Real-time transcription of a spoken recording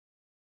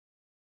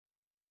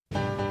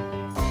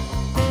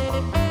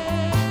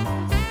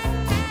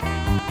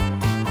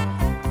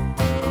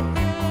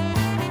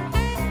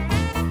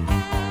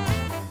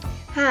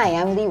Hi,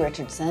 I'm Leigh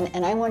Richardson,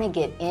 and I want to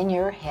get in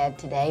your head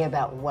today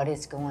about what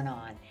is going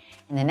on.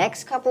 In the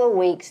next couple of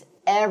weeks,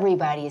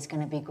 everybody is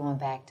going to be going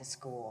back to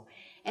school.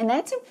 And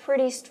that's a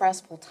pretty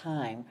stressful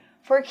time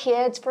for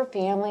kids, for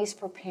families,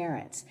 for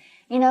parents.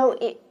 You know,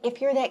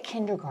 if you're that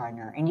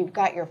kindergartner and you've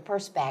got your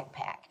first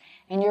backpack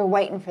and you're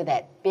waiting for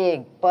that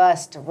big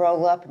bus to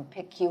roll up and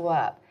pick you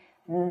up,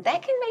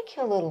 that can make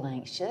you a little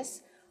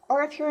anxious.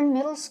 Or if you're in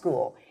middle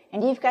school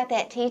and you've got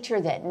that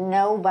teacher that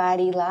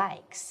nobody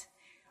likes.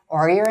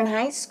 Or you're in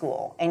high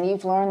school and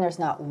you've learned there's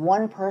not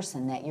one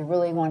person that you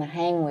really want to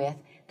hang with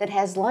that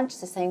has lunch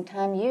the same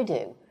time you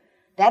do.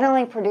 That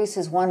only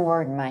produces one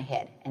word in my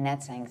head, and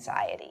that's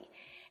anxiety.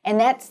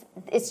 And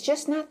it's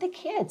just not the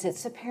kids,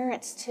 it's the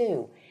parents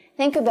too.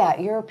 Think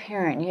about, you're a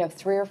parent, you have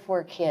 3 or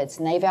 4 kids,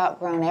 and they've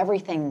outgrown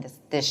everything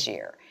this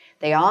year.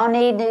 They all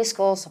need new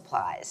school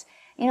supplies.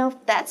 You know,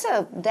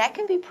 that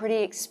can be pretty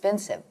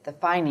expensive, the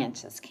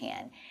finances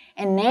can.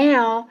 And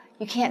now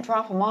you can't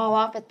drop them all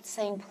off at the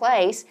same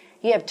place.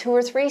 You have 2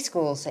 or 3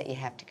 schools that you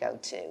have to go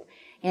to.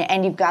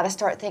 And you've got to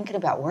start thinking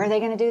about where are they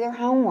going to do their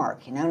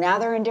homework. You know, now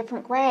they're in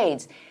different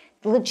grades.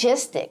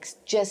 Logistics,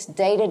 just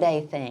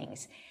day-to-day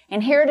things.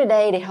 And here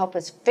today to help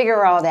us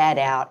figure all that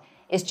out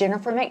is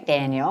Jennifer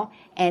McDaniel.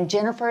 And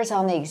Jennifer is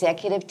on the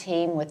executive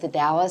team with the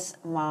Dallas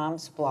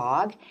Moms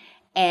blog.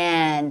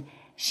 And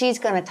she's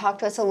going to talk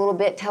to us a little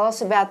bit, tell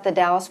us about the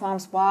Dallas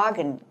Moms blog,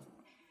 and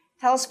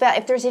tell us about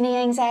if there's any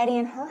anxiety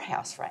in her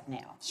house right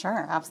now.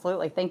 Sure,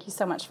 absolutely. Thank you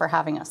so much for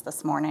having us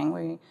this morning.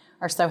 We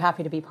are so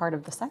happy to be part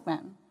of the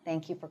segment.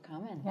 Thank you for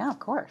coming. Yeah, of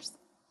course.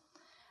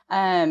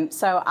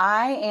 So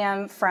I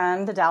am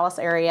from the Dallas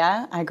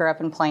area. I grew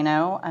up in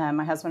Plano.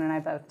 My husband and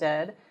I both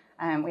did.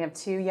 We have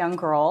 2 young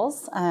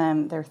girls.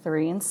 They're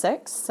 3 and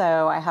 6.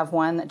 So I have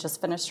one that just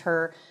finished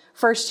her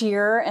first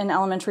year in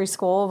elementary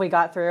school. We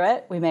got through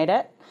it. We made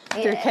it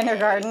through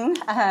kindergarten.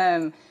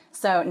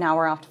 So now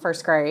we're off to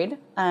first grade.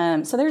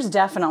 So there's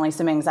definitely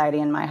some anxiety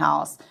in my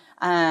house.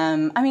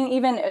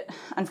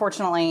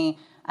 Unfortunately,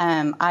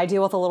 I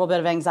deal with a little bit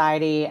of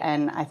anxiety,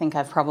 and I think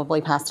I've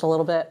probably passed a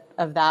little bit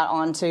of that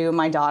on to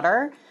my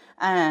daughter.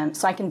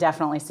 So I can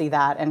definitely see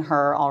that in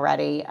her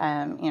already.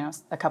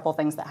 A couple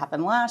things that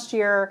happened last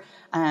year.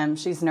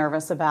 She's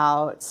nervous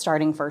about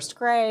starting first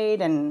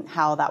grade and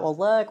how that will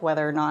look,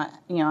 whether or not,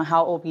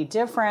 how it will be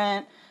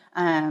different.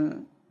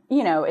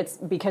 It's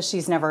because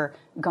she's never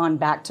gone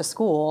back to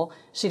school.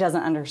 She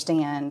doesn't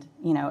understand,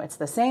 it's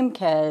the same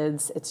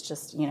kids. It's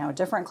just,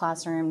 different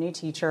classroom, new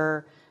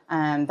teacher,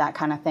 that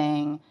kind of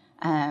thing.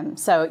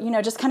 So,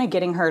 just kind of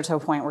getting her to a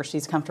point where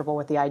she's comfortable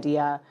with the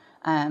idea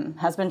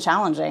has been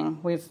challenging.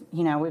 We've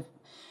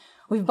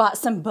bought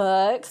some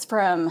books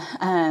from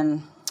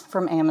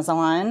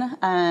Amazon,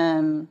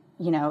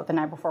 the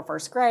night before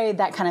first grade,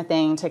 that kind of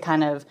thing, to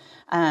kind of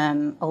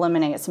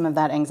eliminate some of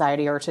that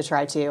anxiety, or to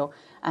try to.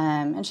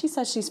 And she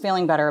says she's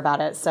feeling better about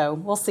it. So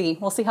we'll see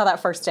how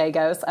that first day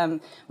goes.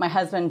 My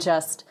husband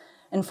just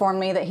informed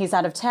me that he's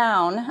out of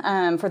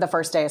town for the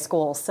first day of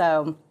school.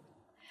 So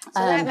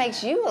that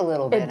makes you a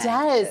little bit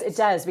anxious. It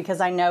does,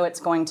 because I know it's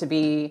going to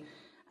be,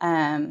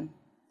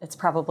 it's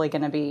probably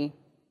going to be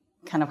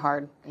kind of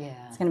hard. Yeah.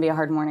 It's going to be a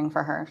hard morning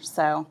for her.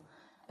 So,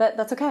 but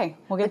that's okay.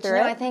 We'll get through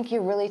it. I think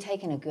you're really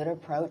taking a good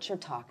approach. You're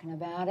talking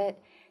about it.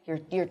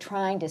 You're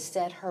trying to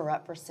set her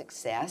up for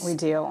success. We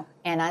do.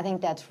 And I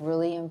think that's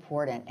really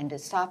important. And to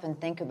stop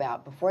and think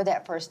about, before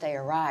that first day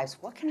arrives,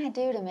 what can I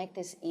do to make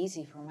this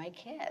easy for my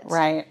kids?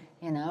 Right.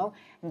 And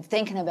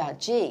thinking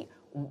about,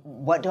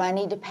 what do I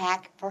need to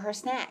pack for her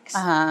snacks?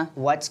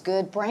 What's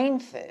good brain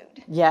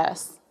food?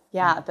 Yes.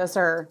 Yeah,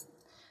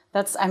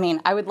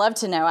 I would love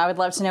to know. I would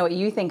love to know what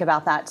you think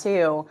about that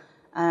too.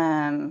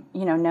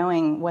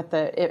 Knowing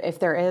if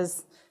there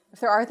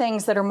are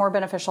things that are more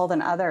beneficial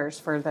than others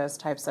for those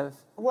types of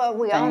Well,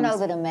 we things. all know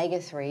that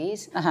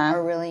omega-3s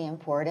are really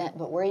important,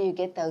 but where you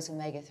get those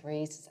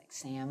omega-3s is like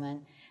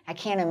salmon. I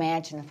can't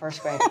imagine a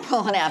first grader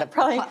pulling out a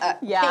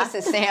piece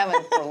of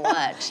salmon for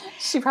lunch.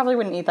 She probably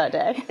wouldn't eat that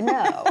day.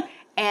 No.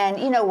 And,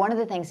 one of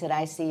the things that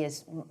I see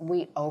is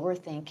we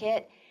overthink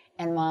it,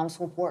 and moms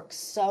will work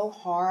so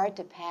hard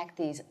to pack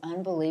these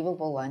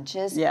unbelievable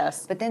lunches.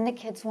 Yes. But then the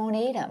kids won't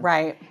eat them.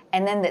 Right.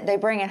 And then they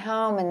bring it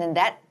home, and then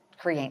that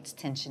creates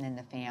tension in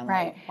the family.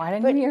 Right. Why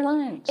didn't you eat your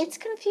lunch? It's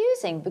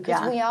confusing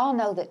because we all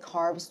know that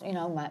carbs,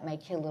 might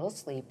make you a little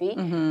sleepy.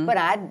 But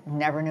I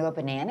never knew a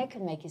banana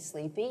could make you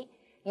sleepy.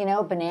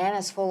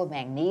 Bananas full of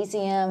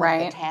magnesium,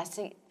 right,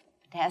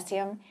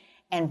 potassium,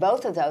 and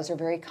both of those are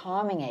very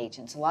calming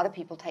agents. A lot of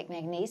people take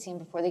magnesium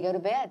before they go to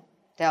bed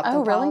to help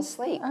them fall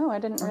asleep. Oh, I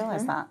didn't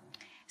realize that.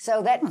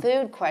 So that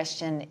food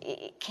question,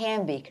 it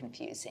can be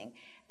confusing.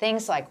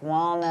 Things like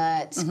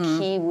walnuts,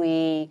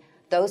 kiwi,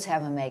 those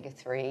have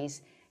omega-3s.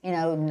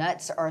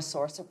 Nuts are a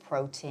source of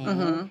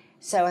protein.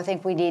 So I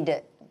think we need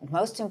to,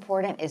 most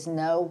important is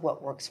know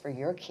what works for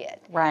your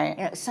kid.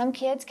 Right. Some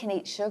kids can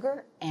eat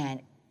sugar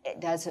and it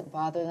doesn't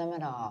bother them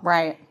at all.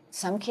 Right.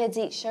 Some kids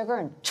eat sugar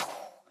and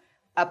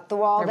up the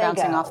wall They're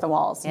bouncing off the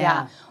walls.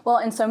 Yeah. Well,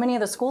 and so many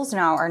of the schools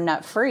now are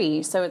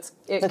nut-free, so it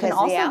can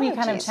also be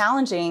kind of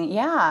challenging.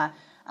 Yeah.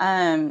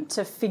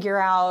 to figure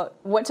out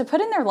what to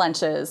put in their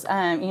lunches.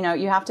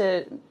 You have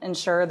to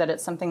ensure that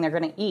it's something they're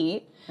going to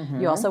eat.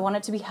 You also want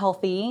it to be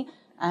healthy,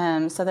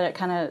 so that it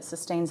kind of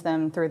sustains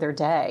them through their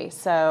day.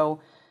 So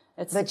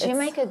But you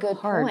make a good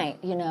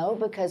point,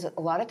 because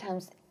a lot of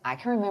times I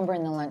can remember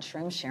in the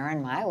lunchroom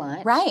sharing my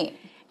lunch. Right.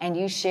 And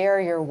you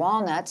share your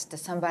walnuts to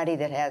somebody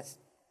that has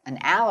an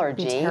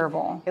allergy. It'd be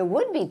terrible. It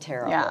would be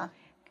terrible. Yeah.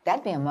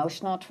 That'd be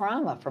emotional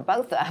trauma for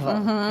both of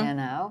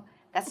them,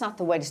 That's not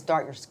the way to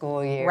start your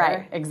school year.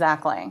 Right,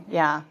 exactly,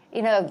 yeah.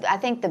 I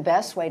think the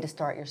best way to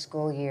start your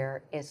school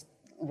year is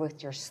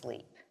with your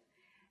sleep.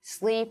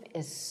 Sleep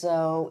is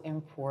so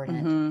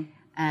important.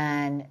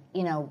 And,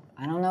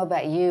 I don't know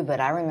about you,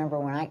 but I remember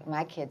when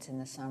my kids in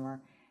the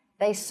summer,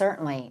 they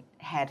certainly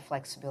had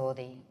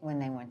flexibility when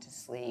they went to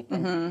sleep.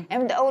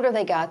 And the older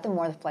they got, the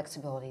more the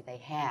flexibility they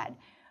had.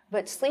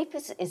 But sleep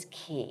is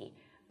key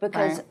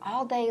because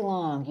all day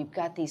long you've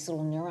got these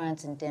little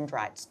neurons and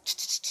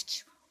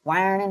dendrites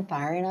wiring and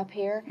firing up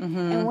here.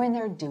 And when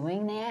they're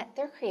doing that,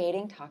 they're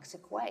creating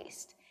toxic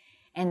waste.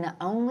 And the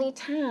only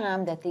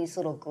time that these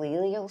little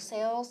glial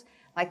cells,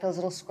 like those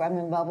little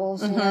scrubbing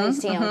bubbles you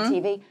see on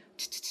TV,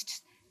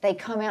 they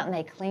come out and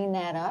they clean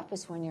that up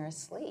is when you're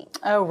asleep.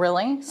 Oh,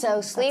 really? So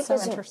sleep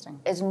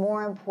interesting. is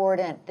more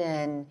important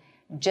than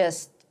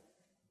just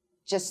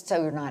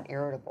so you're not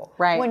irritable.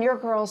 Right. When your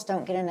girls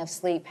don't get enough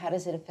sleep, how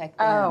does it affect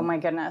them? Oh, my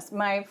goodness.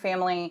 My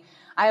family,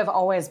 I have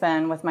always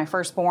been, with my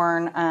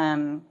firstborn,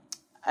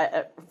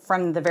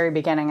 from the very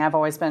beginning, I've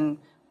always been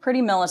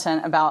pretty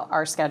militant about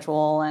our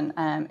schedule,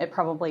 and it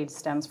probably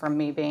stems from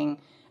me being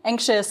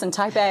anxious and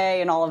type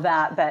A and all of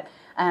that, but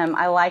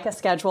I like a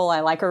schedule,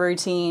 I like a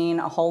routine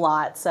a whole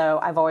lot, so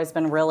I've always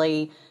been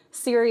really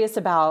serious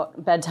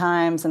about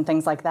bedtimes and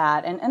things like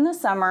that. And in the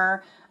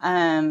summer,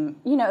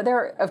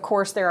 there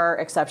are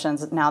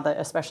exceptions now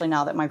especially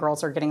now that my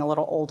girls are getting a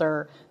little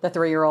older. The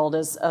 3-year-old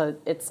it's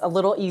a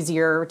little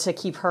easier to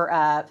keep her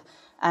up,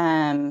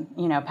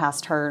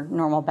 past her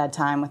normal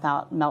bedtime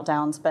without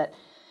meltdowns, but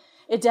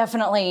it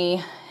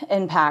definitely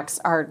impacts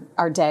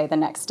our day the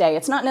next day.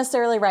 It's not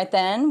necessarily right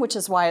then, which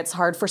is why it's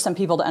hard for some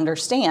people to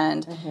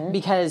understand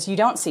because you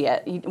don't see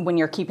it when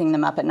you're keeping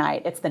them up at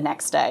night. It's the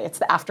next day. It's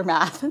the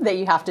aftermath that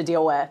you have to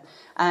deal with.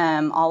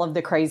 All of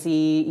the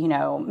crazy,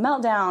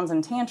 meltdowns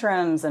and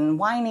tantrums and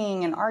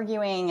whining and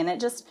arguing, and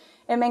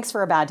it makes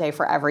for a bad day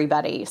for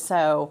everybody.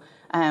 So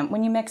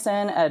when you mix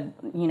in an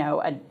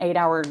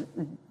 8-hour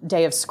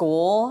day of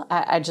school,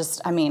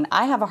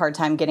 I have a hard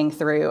time getting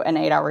through an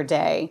 8-hour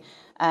day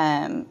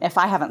if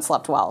I haven't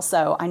slept well.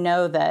 So I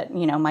know that,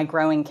 my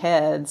growing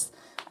kids,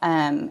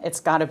 it's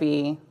got to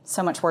be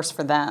so much worse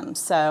for them.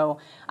 So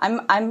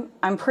I'm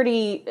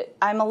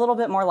a little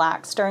bit more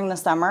lax during the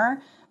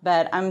summer,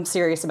 but I'm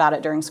serious about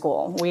it during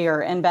school. We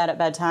are in bed at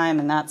bedtime,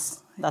 and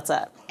that's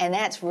it. And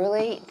that's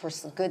really, for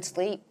good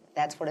sleep,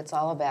 that's what it's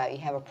all about. You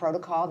have a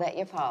protocol that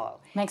you follow.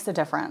 Makes a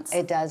difference.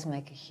 It does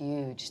make a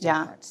huge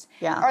difference.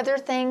 Yeah. Are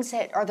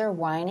there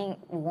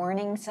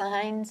warning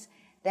signs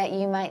that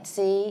you might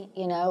see,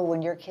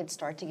 when your kids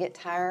start to get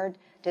tired?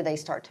 Do they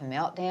start to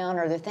melt down?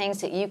 Are there things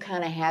that you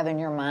kind of have in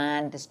your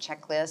mind, this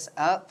checklist?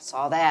 Oh,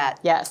 saw that.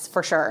 Yes,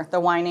 for sure. The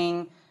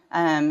whining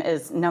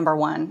is number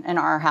one in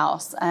our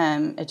house.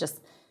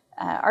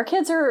 Our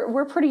kids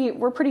we're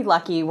pretty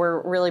lucky.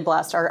 We're really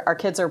blessed. Our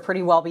kids are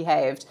pretty well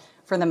behaved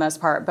for the most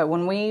part. But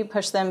when we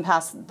push them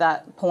past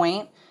that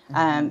point,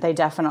 they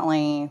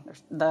definitely,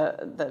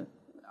 the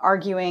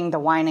arguing, the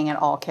whining, it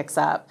all kicks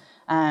up.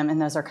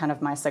 And those are kind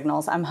of my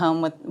signals. I'm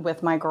home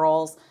with my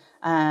girls,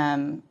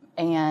 and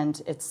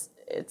it's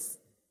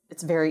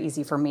very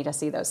easy for me to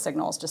see those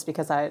signals just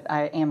because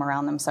I am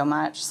around them so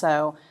much.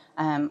 So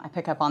I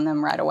pick up on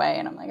them right away,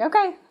 and I'm like,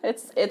 okay,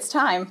 it's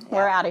time. Yeah.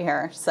 We're out of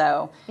here.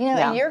 So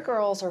and your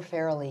girls are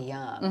fairly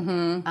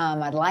young.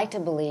 I'd like to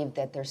believe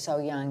that they're so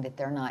young that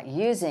they're not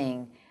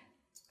using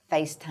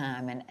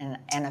FaceTime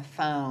and a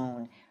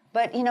phone.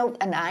 But, an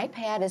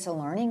iPad is a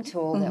learning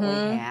tool that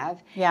we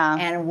have. Yeah.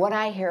 And what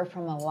I hear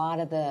from a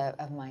lot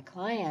of my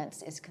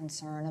clients is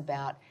concern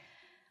about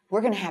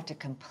we're going to have to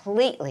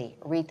completely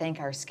rethink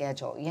our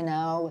schedule.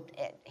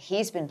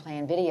 He's been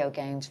playing video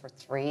games for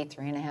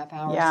 3.5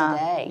 hours a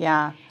day.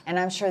 Yeah. And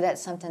I'm sure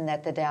that's something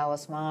that the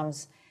Dallas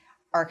moms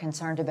are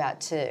concerned about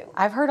too.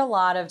 I've heard a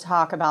lot of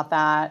talk about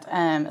that,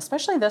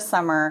 especially this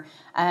summer.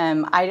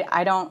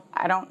 I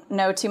don't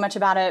know too much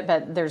about it,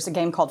 but there's a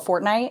game called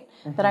Fortnite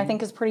that I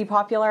think is pretty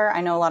popular.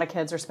 I know a lot of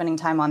kids are spending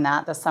time on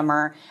that this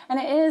summer, and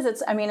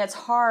it's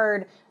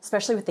hard,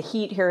 especially with the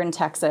heat here in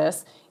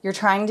Texas. You're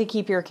trying to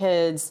keep your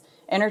kids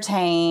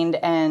entertained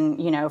and,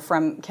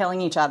 from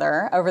killing each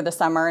other over the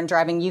summer and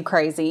driving you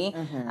crazy.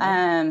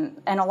 And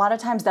a lot of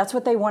times that's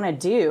what they want to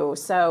do.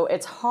 So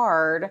it's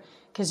hard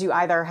because you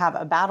either have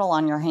a battle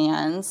on your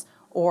hands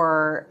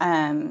or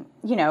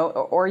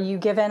you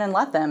give in and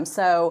let them.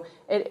 So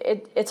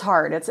it's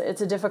hard. It's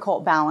a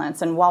difficult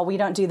balance. And while we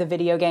don't do the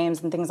video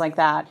games and things like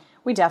that,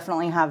 we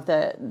definitely have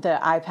the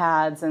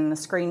iPads and the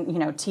screen,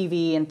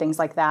 TV and things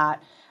like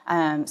that.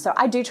 So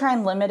I do try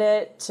and limit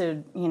it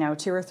to,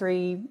 2 or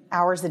 3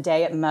 hours a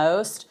day at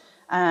most.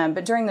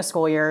 But during the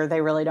school year, they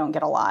really don't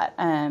get a lot,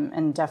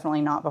 and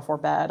definitely not before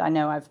bed. I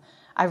know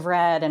I've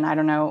read, and I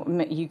don't know,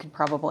 you could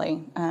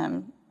probably,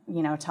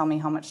 tell me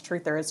how much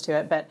truth there is to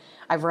it, but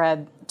I've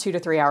read 2 to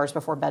 3 hours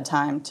before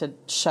bedtime to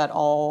shut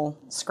all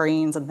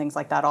screens and things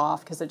like that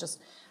off, because it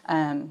just,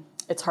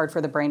 it's hard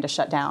for the brain to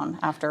shut down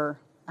after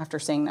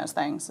seeing those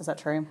things. Is that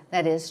true?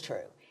 That is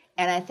true.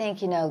 And I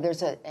think,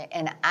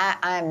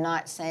 I'm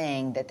not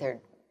saying that there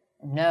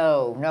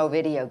no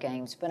video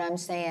games, but I'm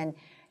saying,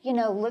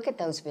 look at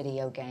those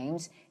video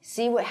games,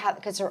 see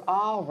because they're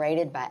all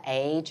rated by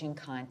age and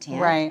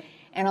content. Right.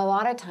 And a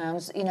lot of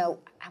times,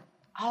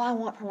 all I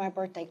want for my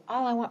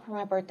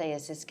birthday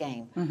is this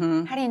game.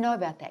 Mm-hmm. How do you know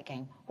about that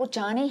game? Well,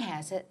 Johnny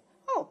has it.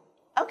 Oh,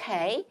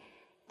 okay.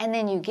 And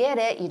then you get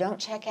it, you don't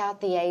check out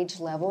the age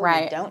level,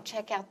 right. You don't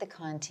check out the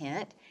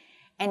content,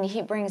 and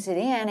he brings it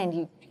in,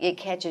 and it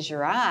catches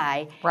your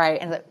eye, right?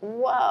 And like,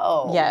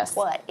 whoa, yes,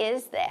 what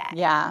is that?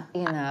 Yeah,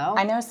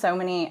 I know so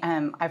many.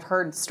 I've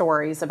heard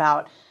stories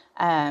about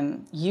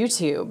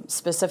YouTube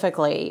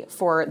specifically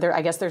for there.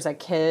 I guess there's a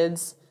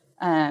kids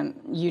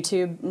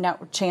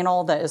YouTube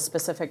channel that is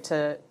specific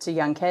to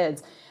young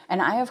kids,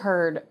 and I have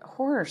heard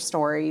horror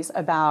stories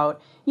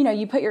about.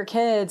 You put your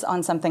kids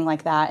on something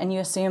like that, and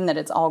you assume that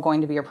it's all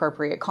going to be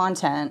appropriate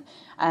content.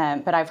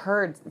 But I've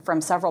heard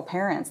from several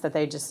parents that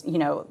they just,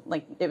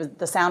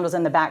 the sound was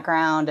in the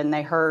background, and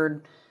they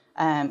heard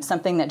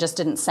something that just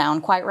didn't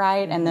sound quite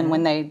right. And then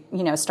when they,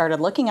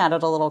 started looking at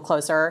it a little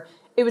closer,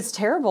 it was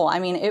terrible. I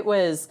mean, it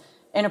was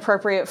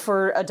inappropriate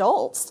for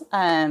adults. You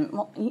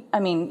know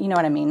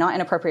what I mean? Not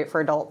inappropriate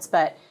for adults,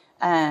 but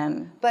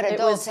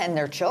adults and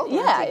their children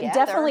together.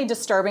 Definitely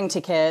disturbing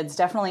to kids,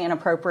 definitely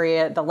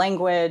inappropriate. The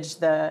language,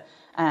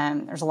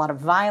 there's a lot of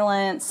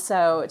violence.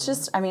 So it's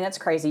just, it's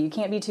crazy. You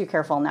can't be too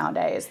careful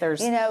nowadays.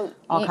 There's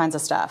all kinds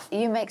of stuff.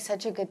 You make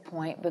such a good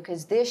point,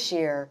 because this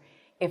year,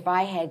 if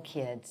I had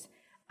kids,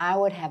 I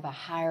would have a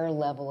higher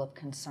level of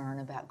concern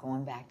about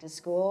going back to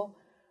school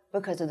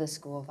because of the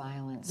school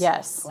violence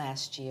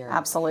last year.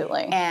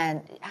 Absolutely.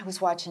 And I was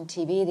watching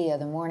TV the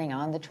other morning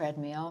on the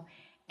treadmill,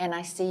 and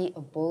I see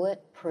a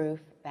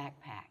bulletproof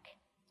backpack.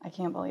 I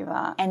can't believe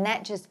that. And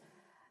that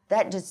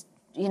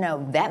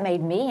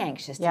made me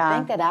anxious to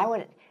think that I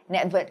would,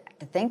 but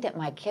to think that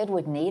my kid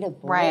would need a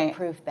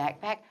bulletproof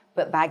backpack.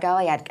 But by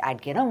golly,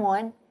 I'd get him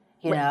one,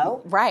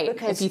 Right,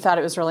 because if you thought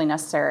it was really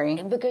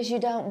necessary. Because you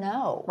don't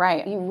know.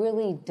 Right. You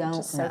really don't know.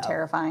 It's just so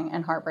terrifying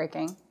and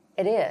heartbreaking.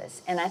 It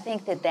is. And I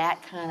think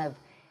that kind of,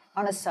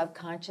 on a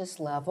subconscious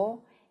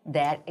level,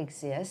 that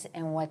exists.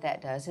 And what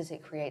that does is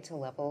it creates a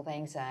level of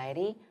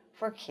anxiety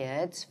for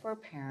kids, for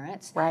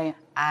parents. Right.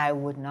 I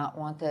would not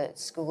want the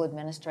school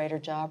administrator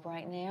job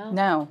right now.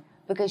 No.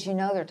 Because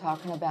they're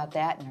talking about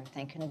that, and they're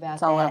thinking about that.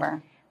 It's all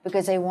over.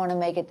 Because they want to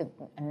make it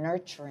a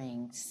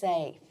nurturing,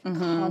 safe,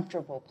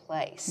 comfortable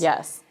place.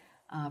 Yes.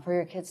 For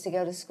your kids to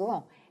go to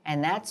school.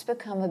 And that's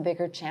become a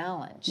bigger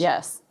challenge.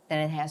 Yes. Than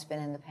it has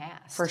been in the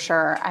past. For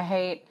sure. I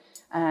hate,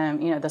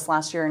 this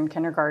last year in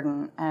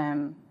kindergarten,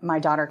 my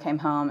daughter came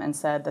home and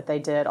said that they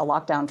did a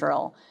lockdown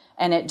drill.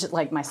 And it just,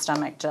 my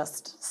stomach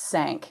just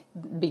sank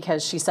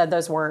because she said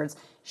those words.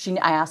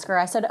 I asked her,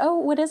 I said, oh,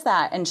 what is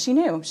that? And she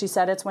knew. She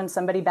said it's when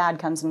somebody bad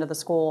comes into the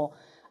school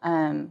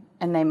and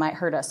they might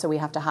hurt us, so we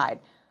have to hide.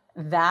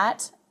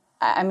 That,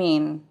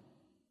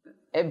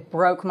 it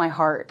broke my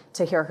heart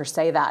to hear her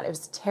say that. It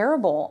was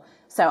terrible.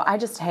 So I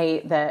just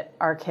hate that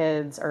our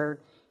kids are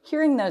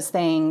hearing those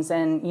things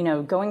and,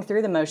 going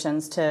through the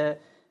motions to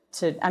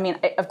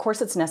of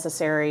course it's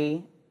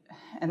necessary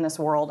in this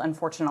world,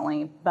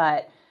 unfortunately,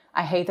 but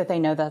I hate that they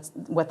know that's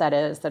what that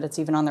is, that it's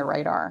even on their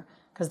radar,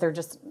 because they're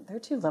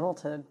too little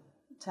to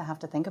have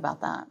to think about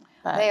that.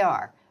 But they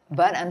are.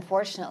 But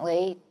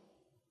unfortunately,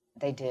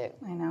 they do.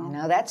 I know.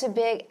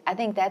 I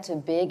think that's a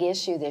big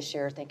issue this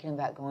year, thinking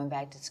about going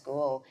back to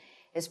school,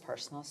 is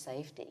personal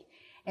safety.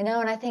 And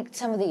I think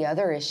some of the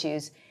other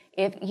issues,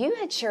 if you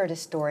had shared a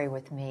story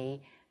with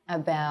me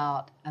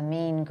about a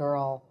mean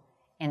girl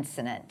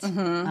incident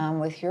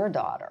with your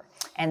daughter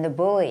and the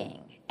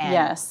bullying. And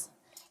yes.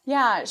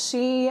 Yeah,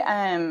 she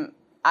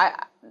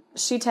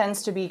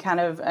tends to be kind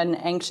of an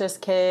anxious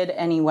kid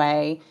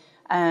anyway.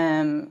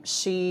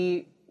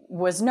 She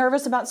was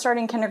nervous about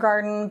starting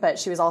kindergarten, but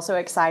she was also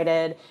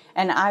excited.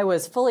 And I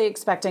was fully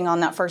expecting on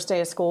that first day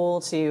of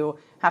school to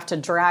have to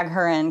drag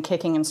her in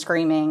kicking and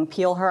screaming,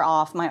 peel her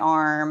off my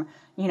arm,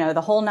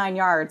 the whole 9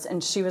 yards.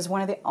 And she was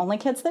one of the only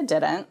kids that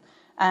didn't.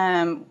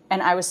 And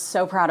I was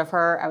so proud of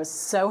her. I was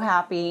so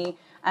happy.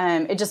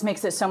 It just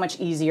makes it so much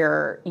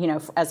easier,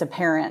 as a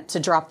parent, to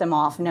drop them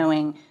off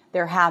knowing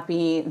they're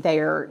happy,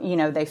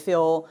 they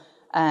feel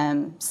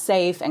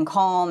safe and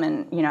calm,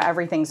 and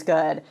everything's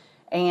good.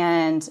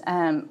 And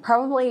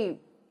probably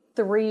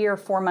 3 or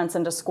 4 months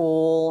into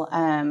school,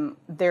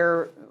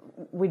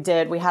 we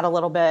had a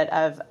little bit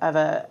of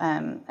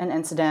an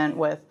incident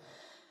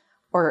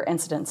or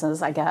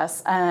incidences, I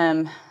guess.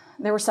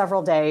 There were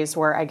several days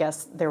where I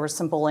guess there was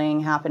some bullying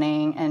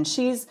happening, and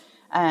she's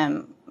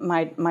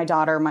my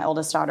daughter, my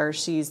oldest daughter.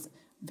 She's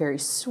very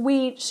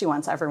sweet. She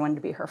wants everyone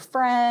to be her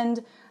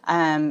friend.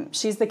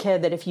 She's the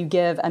kid that if you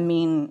give a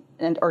mean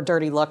or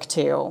dirty look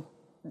to,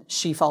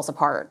 she falls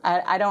apart.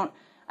 I don't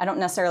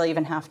necessarily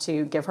even have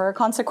to give her a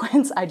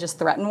consequence. I just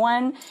threaten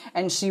one,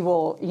 and she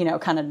will,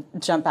 kind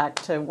of jump back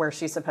to where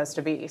she's supposed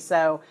to be.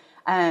 So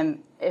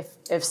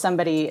if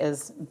somebody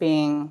is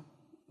being,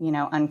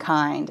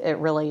 unkind, it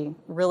really,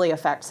 really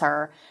affects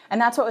her.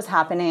 And that's what was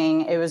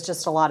happening. It was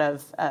just a lot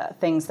of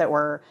things that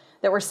were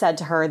said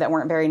to her that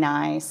weren't very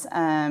nice,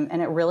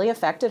 and it really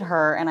affected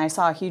her. And I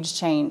saw a huge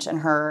change in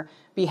her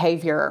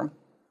behavior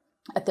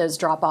at those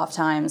drop-off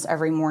times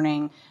every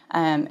morning.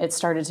 It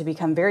started to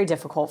become very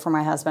difficult for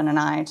my husband and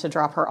I to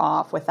drop her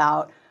off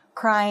without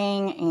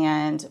crying,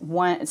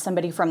 and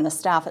somebody from the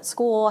staff at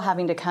school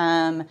having to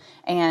come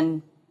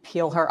and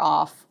peel her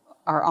off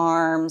our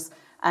arms.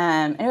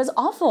 And it was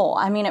awful.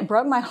 I mean, it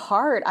broke my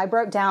heart. I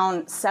broke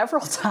down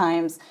several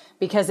times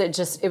because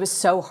it was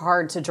so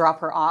hard to drop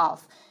her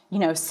off,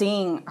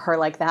 seeing her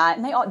like that.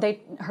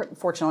 And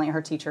fortunately,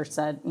 her teacher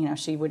said,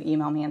 she would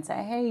email me and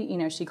say,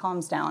 hey, she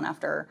calms down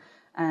after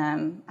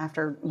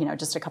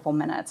just a couple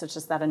minutes. It's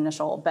just that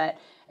initial, but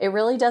it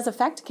really does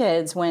affect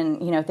kids when,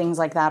 things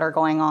like that are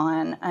going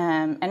on.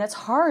 And it's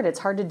hard. It's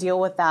hard to deal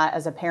with that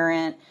as a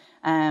parent,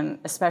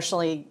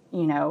 especially,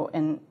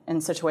 in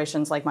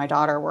situations like my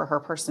daughter, where her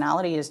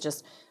personality is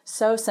just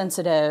so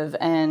sensitive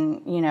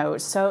and,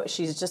 so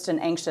she's just an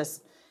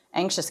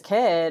anxious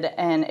kid,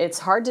 and it's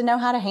hard to know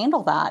how to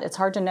handle that. It's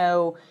hard to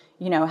know,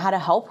 how to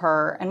help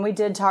her. And we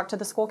did talk to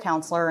the school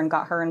counselor and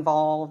got her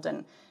involved,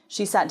 and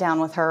she sat down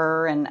with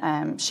her,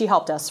 and she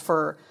helped us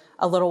for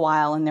a little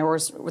while. And there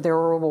was a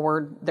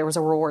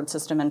reward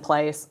system in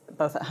place,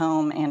 both at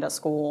home and at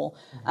school.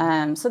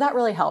 So that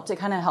really helped. It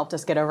kind of helped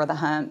us get over the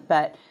hump.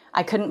 But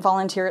I couldn't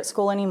volunteer at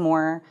school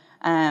anymore.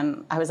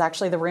 I was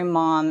actually the room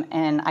mom,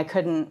 and I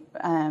couldn't.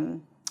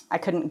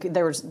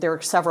 There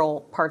were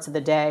several parts of the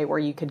day where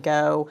you could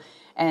go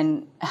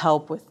and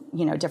help with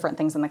different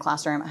things in the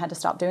classroom. I had to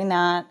stop doing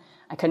that.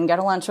 I couldn't go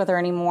to lunch with her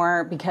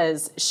anymore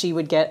because she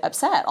would get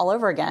upset all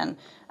over again.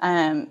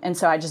 And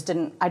so I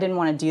didn't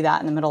want to do that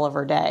in the middle of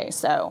her day.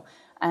 So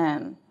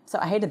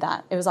I hated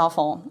that. It was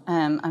awful.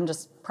 I'm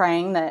just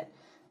praying that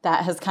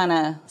has kind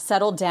of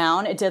settled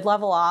down. It did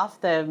level off.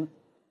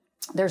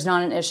 There's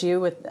not an issue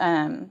with,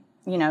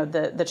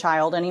 the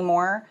child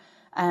anymore.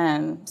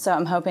 So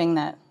I'm hoping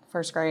that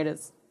first grade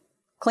is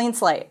clean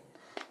slate,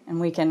 and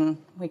we'll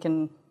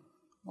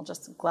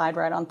just glide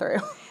right on through.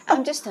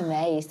 I'm just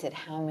amazed at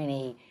how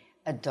many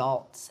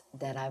adults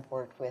that I've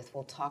worked with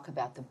will talk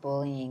about the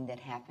bullying that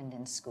happened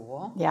in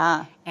school.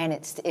 Yeah. And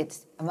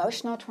it's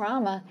emotional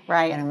trauma.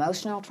 Right. And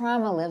emotional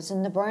trauma lives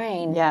in the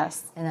brain.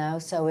 Yes.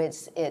 So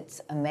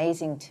it's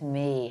amazing to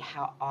me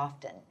how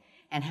often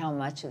and how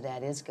much of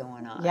that is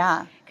going on.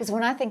 Yeah. Because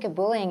when I think of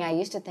bullying, I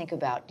used to think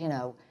about,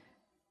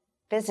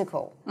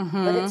 physical,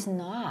 but it's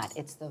not.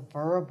 It's the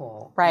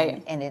verbal.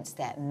 Right. And it's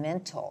that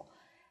mental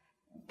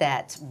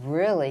that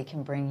really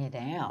can bring you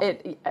down.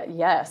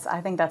 Yes, I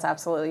think that's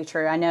absolutely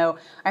true. I know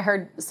I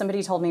heard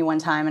somebody told me one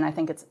time, and I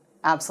think it's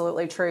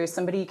absolutely true.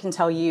 Somebody can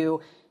tell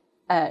you,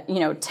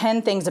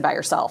 10 things about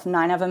yourself.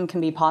 9 of them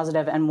can be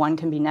positive and 1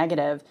 can be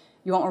negative.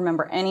 You won't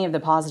remember any of the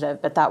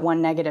positive, but that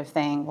one negative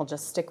thing will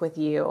just stick with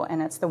you,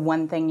 and it's the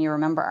one thing you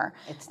remember.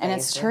 And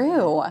it's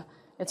true.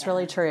 It's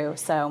really true.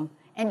 So.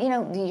 And,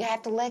 you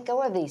have to let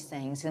go of these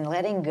things, and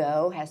letting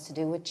go has to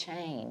do with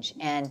change.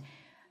 And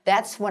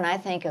that's when I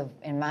think of,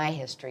 in my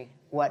history,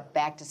 what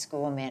back to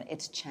school meant.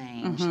 It's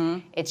change. Mm-hmm.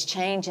 It's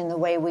change in the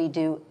way we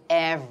do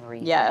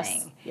everything.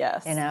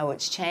 Yes.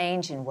 It's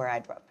change in where I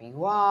drop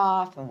you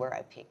off and where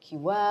I pick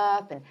you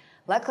up. And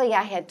luckily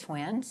I had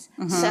twins,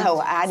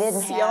 so I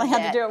didn't have You only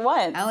had to do it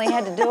once. I only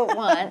had to do it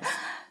once.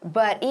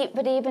 But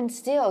even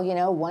still,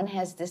 one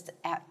has this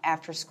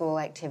after-school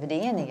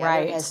activity and the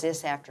other has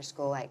this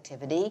after-school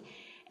activity.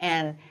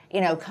 And,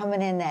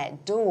 coming in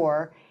that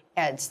door,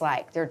 it's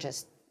like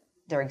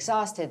they're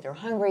exhausted, they're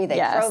hungry, they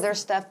throw their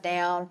stuff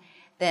down.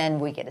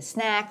 Then we get a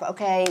snack,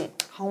 okay,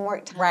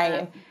 homework time.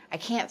 Right. I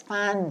can't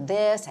find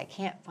this, I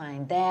can't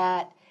find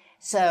that.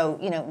 So,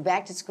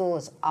 back to school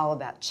is all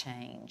about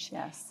change.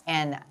 Yes.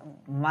 And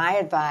my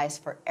advice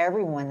for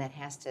everyone that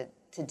has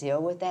to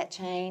deal with that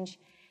change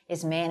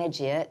is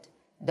manage it.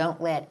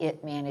 Don't let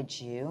it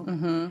manage you.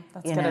 Mm-hmm.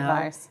 That's good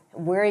advice.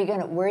 Where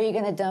are you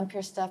gonna dump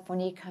your stuff when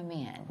you come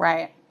in?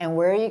 Right. And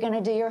where are you gonna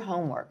do your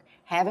homework?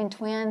 Having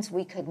twins,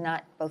 we could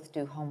not both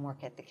do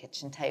homework at the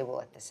kitchen table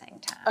at the same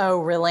time. Oh,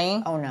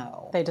 really? Oh,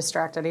 no. They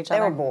distracted each They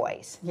other? were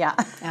boys. Yeah.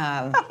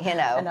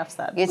 Enough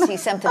said. You'd see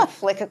something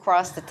flick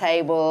across the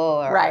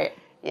table. Right.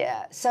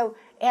 Yeah. So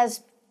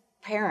as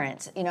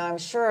parents, I'm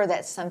sure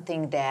that's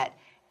something that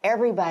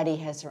everybody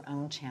has their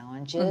own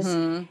challenges.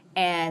 Mm-hmm.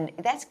 And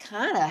that's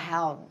kind of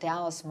how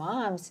Dallas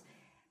Moms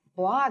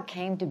blog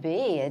came to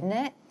be, isn't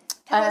it?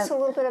 Tell us a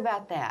little bit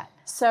about that.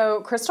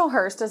 So Crystal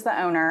Hurst is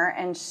the owner,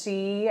 and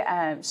she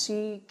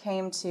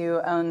came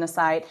to own the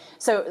site.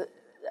 So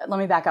let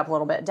me back up a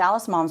little bit.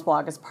 Dallas Moms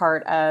Blog is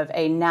part of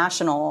a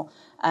national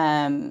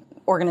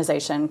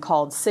organization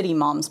called City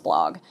Moms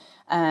Blog.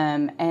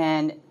 And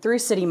And through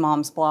City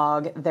Moms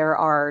blog, there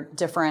are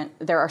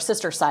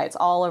sister sites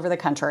all over the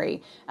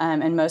country,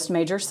 in most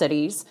major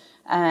cities.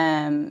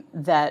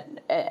 The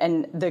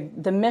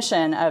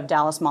mission of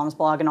Dallas Moms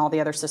blog and all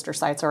the other sister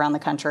sites around the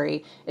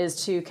country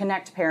is to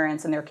connect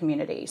parents in their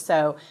community.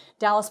 So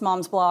Dallas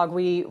Moms blog,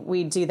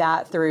 we do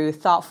that through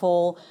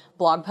thoughtful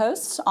blog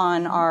posts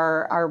on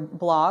our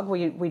blog.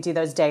 We do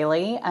those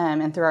daily,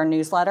 and through our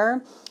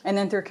newsletter, and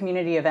then through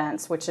community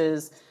events, which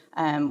is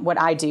what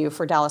I do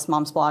for Dallas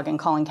Moms blog and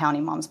Collin County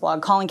Moms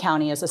blog. Collin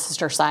County is a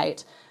sister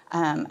site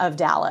of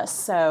Dallas.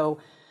 So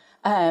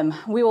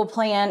we will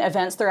plan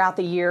events throughout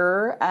the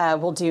year.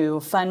 We'll do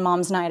fun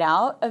Moms Night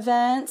Out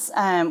events.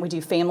 We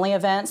do family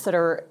events that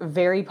are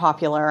very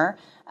popular.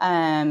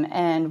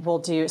 And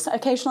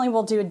occasionally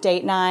we'll do a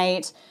date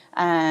night.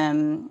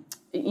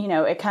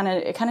 It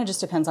kind of just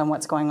depends on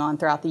what's going on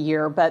throughout the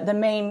year. But the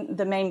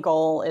main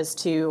goal is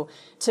to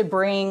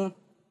bring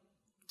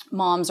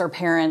moms or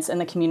parents in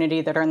the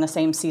community that are in the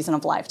same season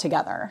of life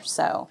together.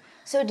 So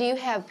do you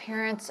have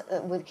parents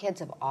with kids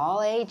of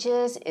all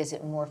ages? Is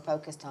it more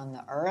focused on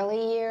the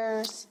early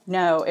years?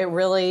 No, it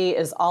really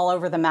is all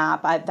over the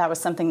map. That was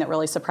something that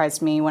really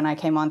surprised me when I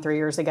came on 3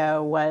 years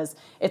ago. Was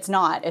it's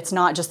not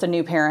just the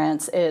new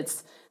parents.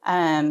 It's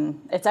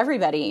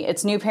everybody.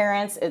 It's new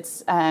parents.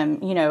 It's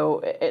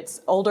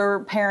it's older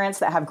parents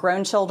that have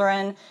grown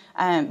children.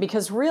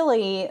 Because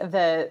really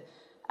the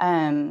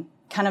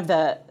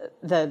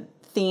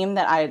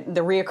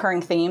the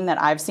reoccurring theme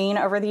that I've seen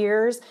over the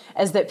years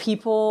is that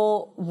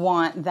people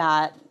want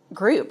that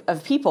group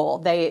of people.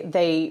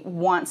 They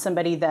want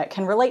somebody that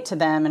can relate to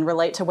them and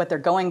relate to what they're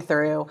going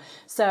through.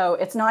 So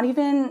it's not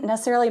even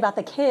necessarily about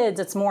the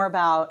kids. It's more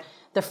about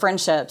the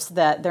friendships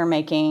that they're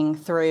making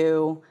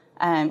through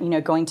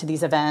going to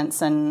these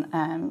events and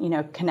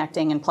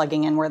connecting and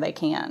plugging in where they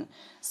can.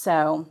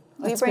 So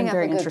it's been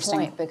very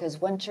interesting. You bring up a good point, because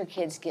once your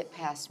kids get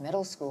past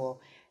middle school,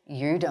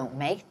 you don't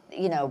make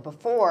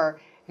before.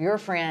 Your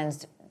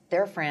friends,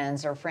 their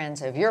friends, are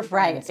friends of your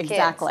friends' kids.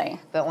 Exactly.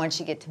 But once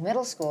you get to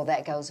middle school,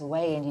 that goes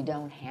away, and you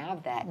don't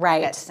have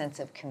that sense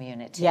of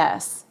community.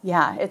 Yes,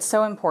 yeah, it's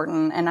so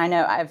important. And I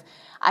know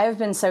I've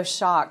been so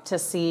shocked to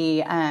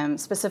see,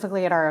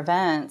 specifically at our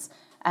events.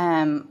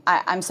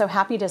 I'm so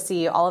happy to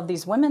see all of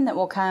these women that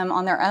will come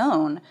on their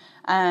own.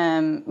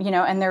 And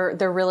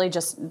they're really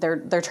just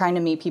they're trying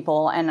to meet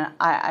people, and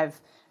I've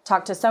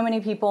talked to so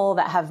many people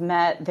that have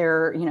met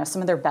their,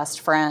 some of their best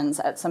friends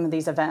at some of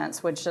these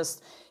events, which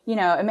just,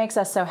 it makes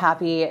us so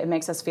happy. It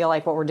makes us feel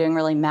like what we're doing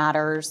really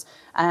matters.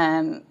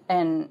 And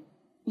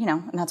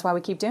that's why we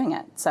keep doing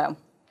it. So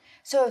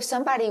if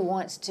somebody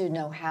wants to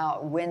know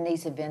when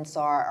these events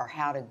are or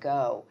how to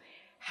go,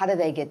 how do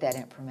they get that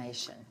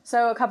information?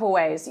 So a couple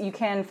ways. You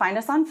can find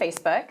us on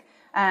Facebook.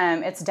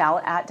 It's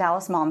at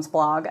Dallas Moms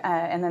blog.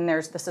 And then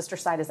there's the sister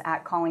site is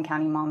at Collin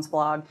County Moms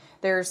blog.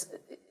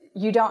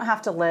 You don't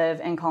have to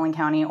live in Collin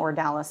County or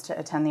Dallas to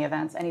attend the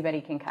events.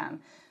 Anybody can come.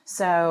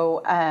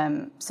 So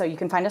you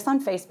can find us on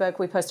Facebook.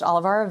 We post all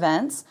of our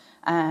events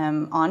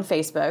on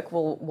Facebook.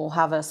 We'll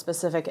have a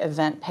specific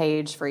event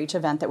page for each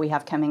event that we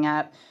have coming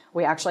up.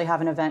 We actually have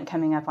an event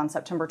coming up on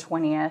September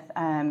 20th.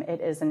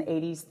 It is an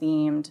 80s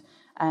themed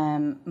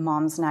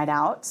Mom's Night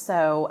Out.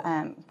 So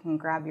you can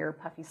grab your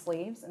puffy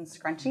sleeves and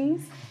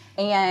scrunchies.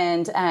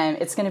 And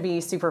it's going to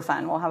be super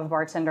fun. We'll have a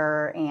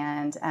bartender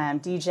and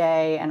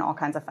DJ and all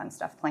kinds of fun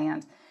stuff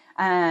planned.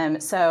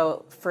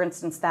 So for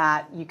instance,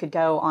 that you could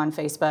go on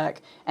Facebook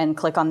and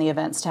click on the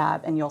events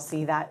tab, and you'll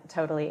see that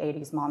totally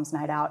 80s Mom's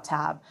Night Out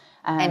tab.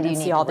 And you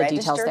see all the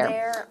details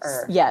there.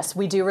 Yes,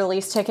 we do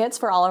release tickets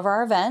for all of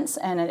our events,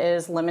 and it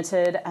is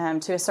limited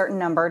to a certain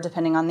number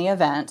depending on the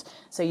event.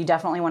 So you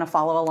definitely want to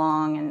follow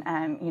along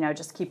and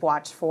just keep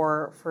watch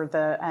for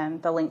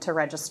the link to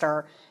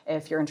register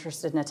if you're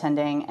interested in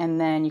attending.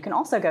 And then you can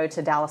also go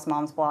to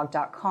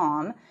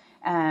dallasmomsblog.com.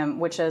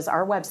 Which is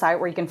our website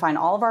where you can find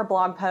all of our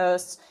blog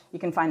posts. You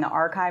can find the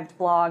archived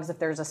blogs if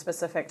there's a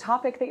specific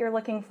topic that you're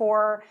looking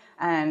for.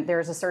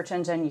 There's a search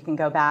engine. You can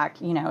go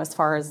back, as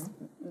far as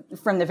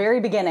from the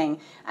very beginning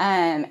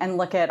and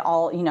look at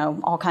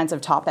all kinds of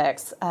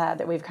topics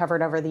that we've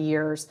covered over the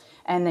years.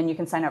 And then you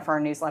can sign up for our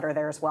newsletter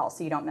there as well,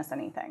 so you don't miss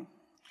anything.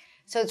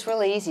 So it's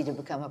really easy to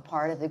become a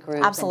part of the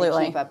group.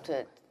 Absolutely. And to keep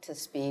up to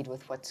speed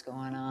with what's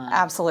going on.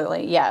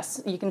 Absolutely,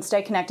 yes. You can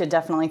stay connected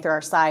definitely through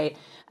our site.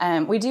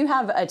 We do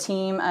have a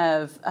team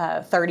of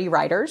 30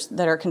 writers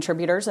that are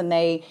contributors, and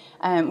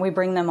we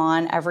bring them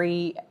on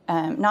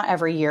not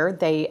every year.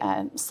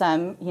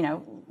 Some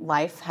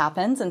life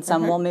happens and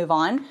some will move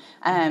on.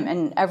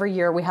 And every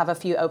year we have a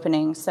few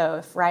openings. So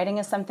if writing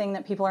is something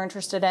that people are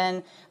interested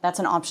in, that's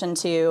an option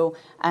too.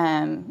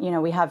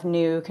 We have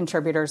new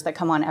contributors that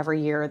come on every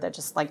year that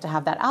just like to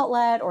have that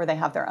outlet, or they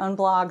have their own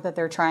blog that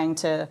they're trying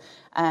to,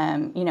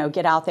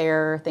 get out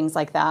there, things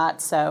like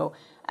that. So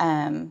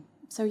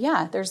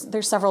yeah,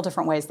 there's several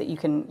different ways that you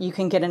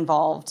can get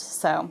involved.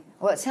 So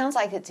well, it sounds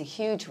like it's a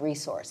huge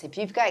resource. If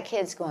you've got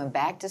kids going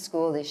back to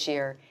school this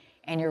year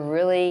and you're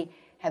really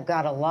have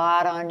got a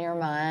lot on your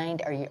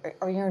mind,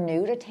 or you're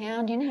new to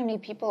town. Do you know how many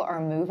people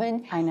are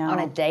moving on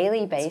a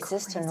daily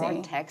basis to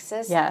North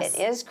Texas? Yes.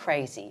 It is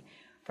crazy.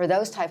 For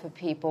those type of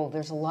people,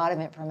 there's a lot of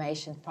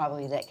information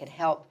probably that could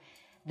help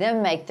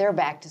them make their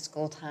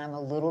back-to-school time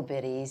a little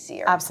bit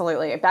easier.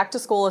 Absolutely. Back to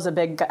school is a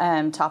big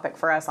topic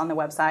for us on the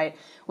website.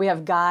 We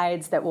have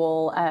guides that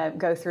will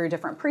go through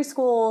different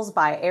preschools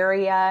by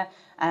area.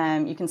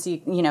 You can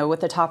see, what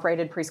the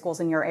top-rated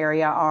preschools in your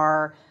area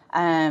are,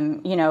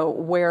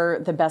 where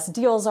the best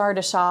deals are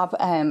to shop.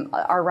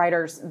 Our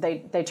writers,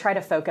 they try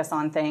to focus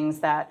on things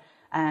that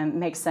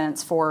make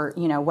sense for,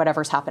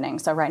 whatever's happening.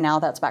 So right now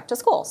that's back to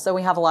school. So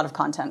we have a lot of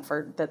content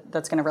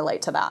that's going to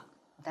relate to that.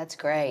 That's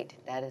great.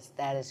 That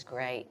is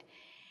great.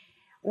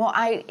 Well,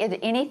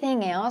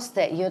 anything else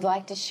that you'd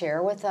like to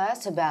share with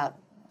us about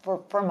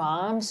for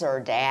moms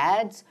or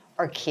dads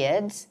or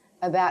kids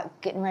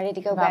about getting ready to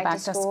go back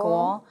to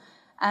school?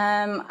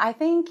 I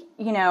think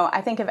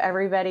if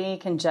everybody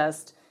can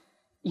just,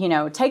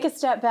 take a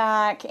step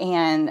back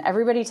and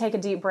everybody take a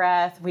deep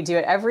breath. We do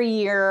it every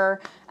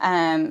year.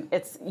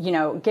 It's,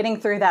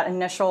 getting through that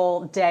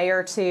initial day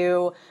or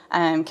two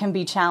can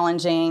be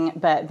challenging,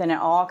 but then it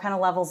all kind of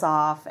levels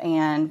off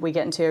and we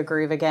get into a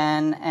groove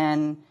again,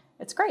 and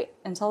it's great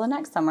until the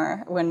next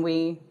summer when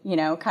we,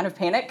 kind of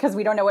panic because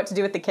we don't know what to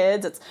do with the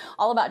kids. It's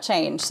all about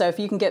change. So if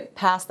you can get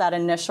past that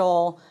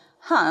initial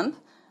hump,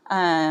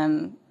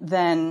 then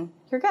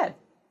you're good.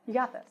 You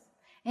got this.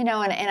 And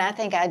I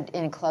think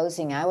in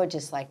closing, I would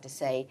just like to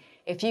say,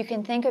 if you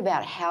can think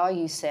about how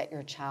you set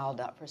your child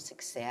up for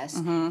success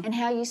and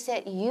how you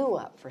set you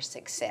up for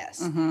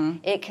success,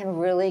 it can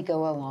really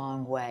go a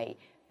long way.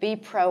 Be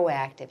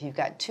proactive. You've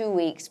got 2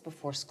 weeks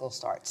before school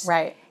starts.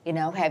 Right.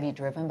 Have you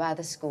driven by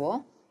the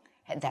school?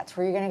 That's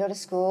where you're going to go to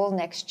school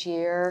next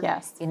year.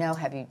 Yes.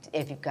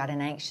 If you've got an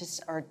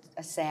anxious or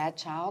a sad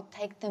child,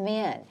 take them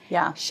in.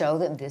 Yeah. Show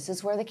them this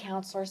is where the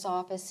counselor's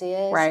office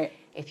is. Right.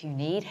 If you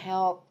need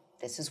help,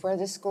 this is where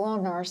the school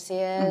nurse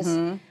is.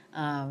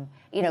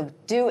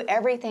 Do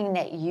everything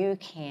that you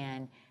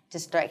can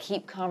to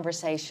keep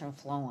conversation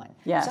flowing.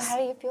 Yes. So how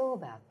do you feel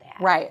about that?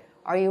 Right.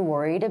 Are you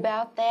worried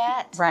about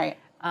that? Right.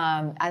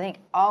 I think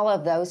all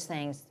of those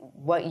things,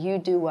 what you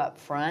do up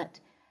front,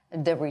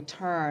 the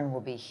return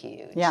will be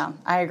huge. Yeah,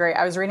 I agree.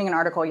 I was reading an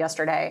article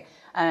yesterday,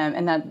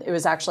 and that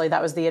was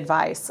the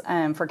advice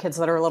for kids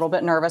that are a little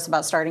bit nervous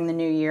about starting the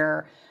new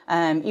year.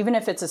 Even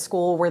if it's a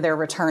school where they're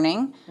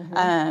returning,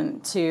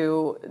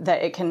 that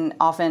it can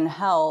often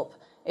help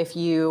if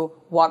you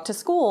walk to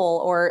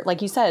school or,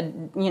 like you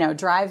said,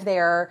 drive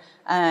there,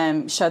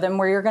 show them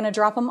where you're going to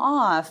drop them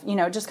off,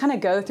 just kind of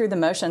go through the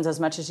motions as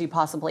much as you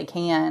possibly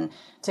can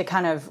to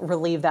kind of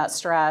relieve that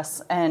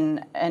stress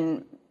and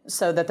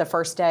so that the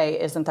first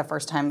day isn't the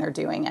first time they're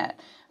doing it.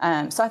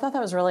 So I thought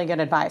that was really good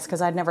advice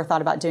because I'd never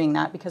thought about doing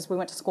that because we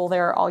went to school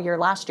there all year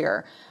last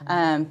year.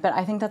 But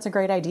I think that's a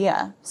great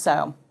idea.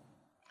 So.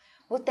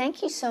 Well,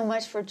 thank you so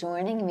much for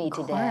joining me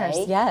today. Of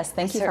course. Yes,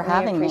 thank you for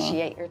having me. I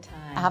appreciate your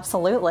time.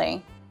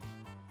 Absolutely.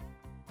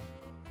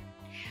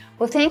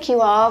 Well, thank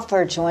you all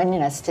for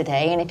joining us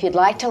today. And if you'd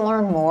like to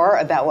learn more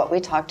about what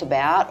we talked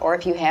about, or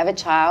if you have a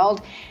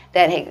child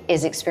that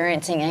is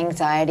experiencing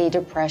anxiety,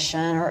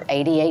 depression, or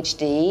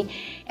ADHD,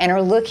 and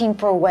are looking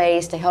for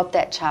ways to help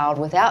that child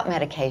without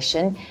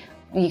medication,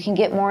 you can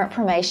get more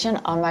information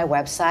on my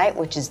website,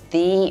 which is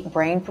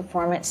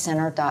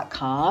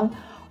thebrainperformancecenter.com.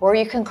 Or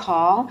you can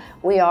call.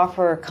 We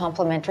offer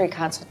complimentary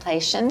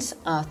consultations,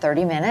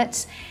 30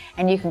 minutes,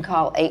 and you can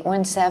call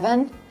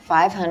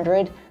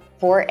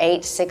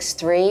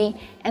 817-500-4863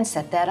 and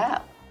set that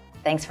up.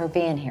 Thanks for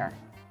being here.